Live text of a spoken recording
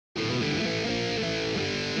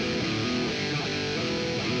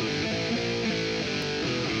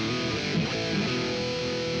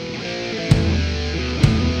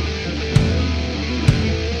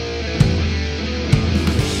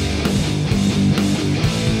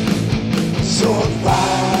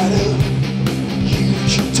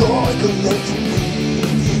collecting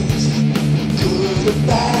reviews, good or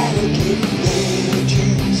bad or giving their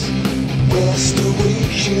dues.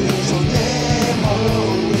 Restoration is on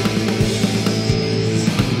memories.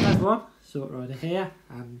 Hi everyone, Sort Rider here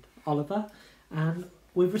and Oliver, and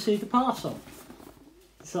we've received a parcel.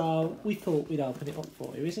 So we thought we'd open it up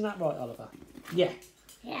for you, isn't that right, Oliver? Yeah.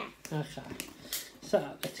 Yeah. Okay. So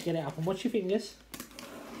let's get it up and watch your fingers.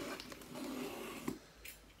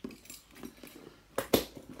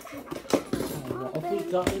 What have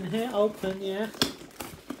we got in here? Open, yeah.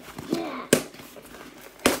 Yeah.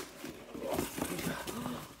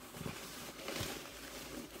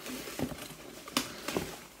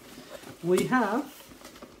 We have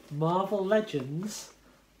Marvel Legends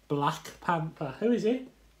Black Panther. Who is it?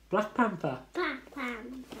 Black Panther.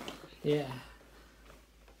 Yeah.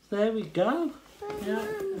 There we go. Yeah.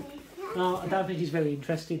 No, I don't think he's very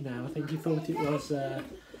interested now. I think he thought it was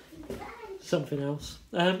something else.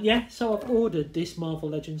 Yeah, so I've ordered this Marvel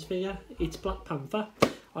Legends figure. It's Black Panther.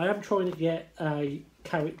 I am trying to get a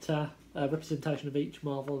character representation of each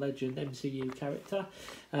Marvel Legend MCU character.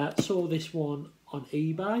 Saw this one on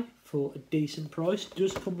eBay for a decent price. It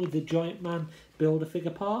does come with the Giant Man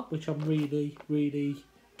Build-A-Figure part, which I'm really, really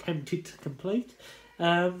tempted to complete.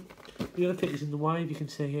 The other figures in the wave, you can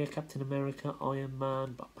see here Captain America, Iron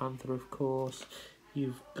Man, Black Panther of course.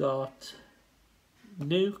 You've got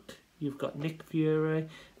Nuke, you've got Nick Fury,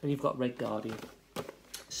 and you've got Red Guardian.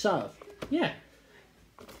 So, yeah.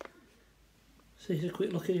 So here's a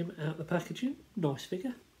quick look at him out of the packaging. Nice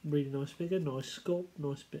figure, really nice figure, nice sculpt,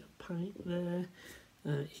 nice bit of paint there.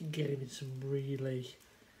 You can get him in some really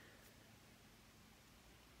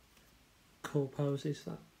cool poses.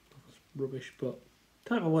 That was rubbish, but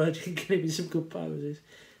take my word, you can get him in some good poses.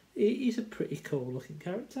 He's a pretty cool looking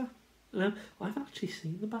character. I've actually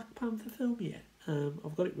seen the Black Panther film yet.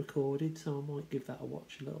 I've got it recorded, so I might give that a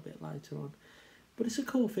watch a little bit later on. But it's a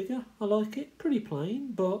cool figure. I like it. Pretty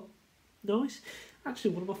plain, but nice.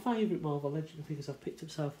 Actually, one of my favourite Marvel Legend figures I've picked up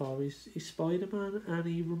so far is Spider-Man, and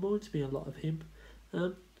he reminds me a lot of him.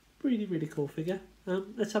 Really, really cool figure.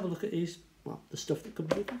 Let's have a look at his, well, the stuff that comes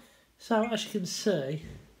with him. So, as you can see,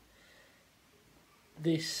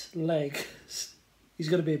 this leg is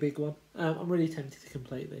going to be a big one. I'm really tempted to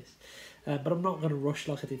complete this. But I'm not going to rush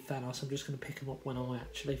like I did Thanos. I'm just going to pick them up when I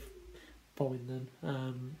actually find them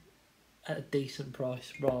at a decent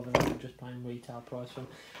price, rather than just paying retail price for them.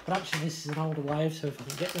 But actually this is an older wave, so if I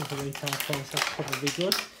can get them for retail price, that's probably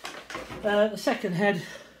good. The second head,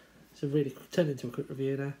 it's a really turned into a quick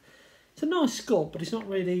review now. It's a nice sculpt, but it's not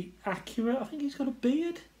really accurate. I think he's got a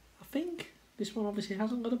beard. I think this one obviously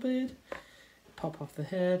hasn't got a beard. Pop off the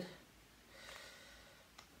head.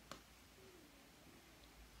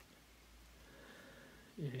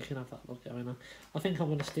 Yeah, you can have that look going on. I think I'm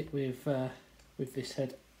going to stick with this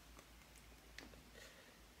head.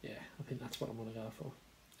 Yeah, I think that's what I'm going to go for.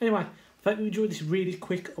 Anyway, I hope you enjoyed this really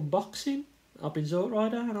quick unboxing. I've been Zort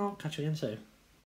Rider, and I'll catch you again soon.